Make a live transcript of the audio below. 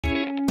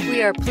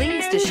We are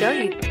pleased to show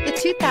you the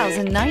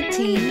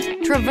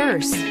 2019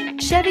 Traverse.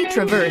 Chevy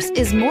Traverse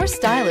is more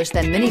stylish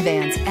than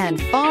minivans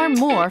and far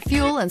more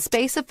fuel and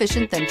space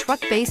efficient than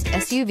truck-based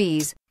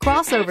SUVs.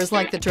 Crossovers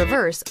like the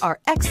Traverse are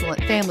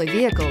excellent family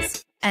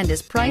vehicles and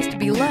is priced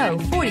below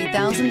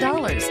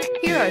 $40,000.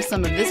 Here are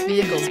some of this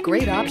vehicle's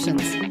great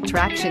options: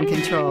 traction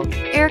control,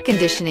 air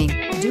conditioning,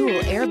 dual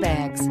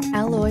airbags,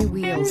 alloy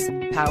wheels,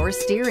 power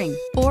steering,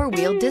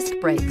 four-wheel disc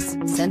brakes,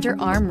 center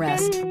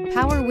armrest,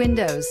 power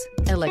windows,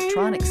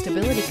 electronic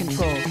stability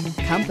control,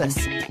 compass.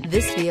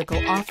 This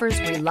vehicle offers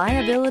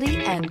reliability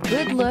and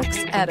good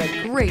looks at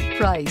a great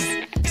price.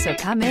 So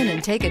come in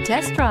and take a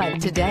test drive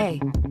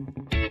today.